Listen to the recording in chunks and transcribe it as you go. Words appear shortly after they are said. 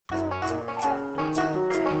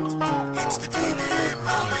It's the David and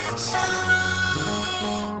Roland Show.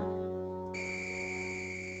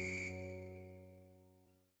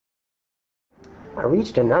 I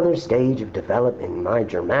reached another stage of development, my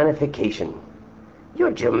Germanification.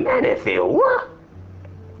 Your what?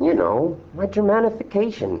 You know, my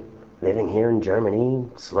Germanification. Living here in Germany,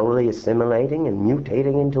 slowly assimilating and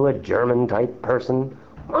mutating into a German-type person.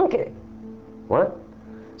 Monkey. What?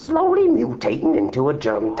 Slowly mutating into a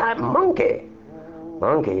German-type monkey.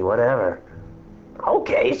 Monkey, whatever.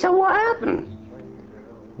 Okay, so what happened?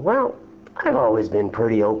 Well, I've always been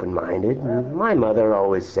pretty open-minded. My mother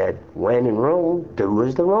always said, when in Rome, do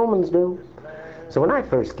as the Romans do. So when I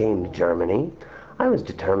first came to Germany, I was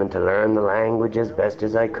determined to learn the language as best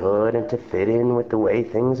as I could and to fit in with the way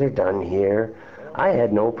things are done here. I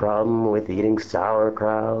had no problem with eating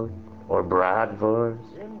sauerkraut, or bratwurst,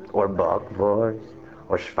 or bockwurst,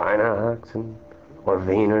 or Schweinehaxen, or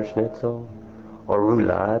Wiener Schnitzel, or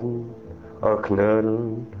rouladen, or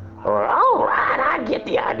knödeln, or, all right, I get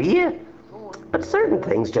the idea. But certain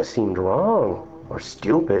things just seemed wrong, or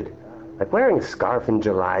stupid, like wearing a scarf in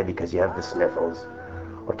July because you have the sniffles,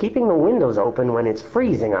 or keeping the windows open when it's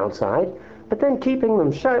freezing outside, but then keeping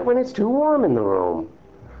them shut when it's too warm in the room,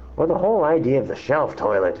 or the whole idea of the shelf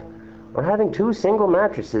toilet, or having two single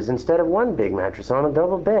mattresses instead of one big mattress on a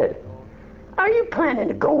double bed. Are you planning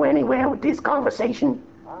to go anywhere with this conversation?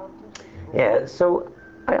 Yeah, so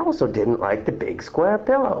I also didn't like the big square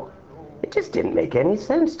pillow. It just didn't make any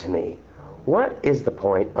sense to me. What is the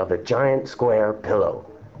point of a giant square pillow?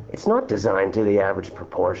 It's not designed to the average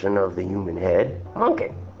proportion of the human head.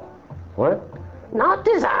 Monkey. What? Not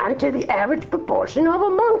designed to the average proportion of a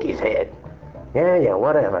monkey's head. Yeah,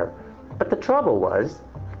 whatever. But the trouble was,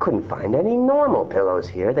 I couldn't find any normal pillows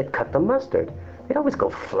here that cut the mustard. They always go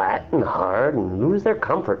flat and hard and lose their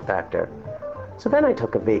comfort factor. So then I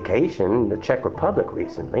took a vacation in the Czech Republic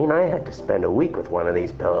recently, and I had to spend a week with one of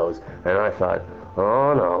these pillows. And I thought,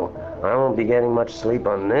 oh no, I won't be getting much sleep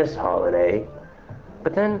on this holiday.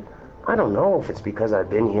 But then, I don't know if it's because I've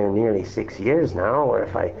been here nearly 6 years now, or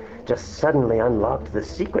if I just suddenly unlocked the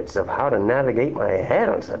secrets of how to navigate my head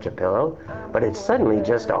on such a pillow, but it suddenly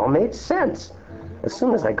just all made sense. As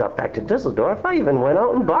soon as I got back to Dusseldorf, I even went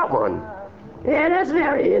out and bought one. Yeah, that's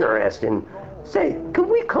very interesting. Say, could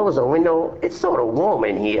we close the window? It's sort of warm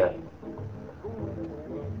in here.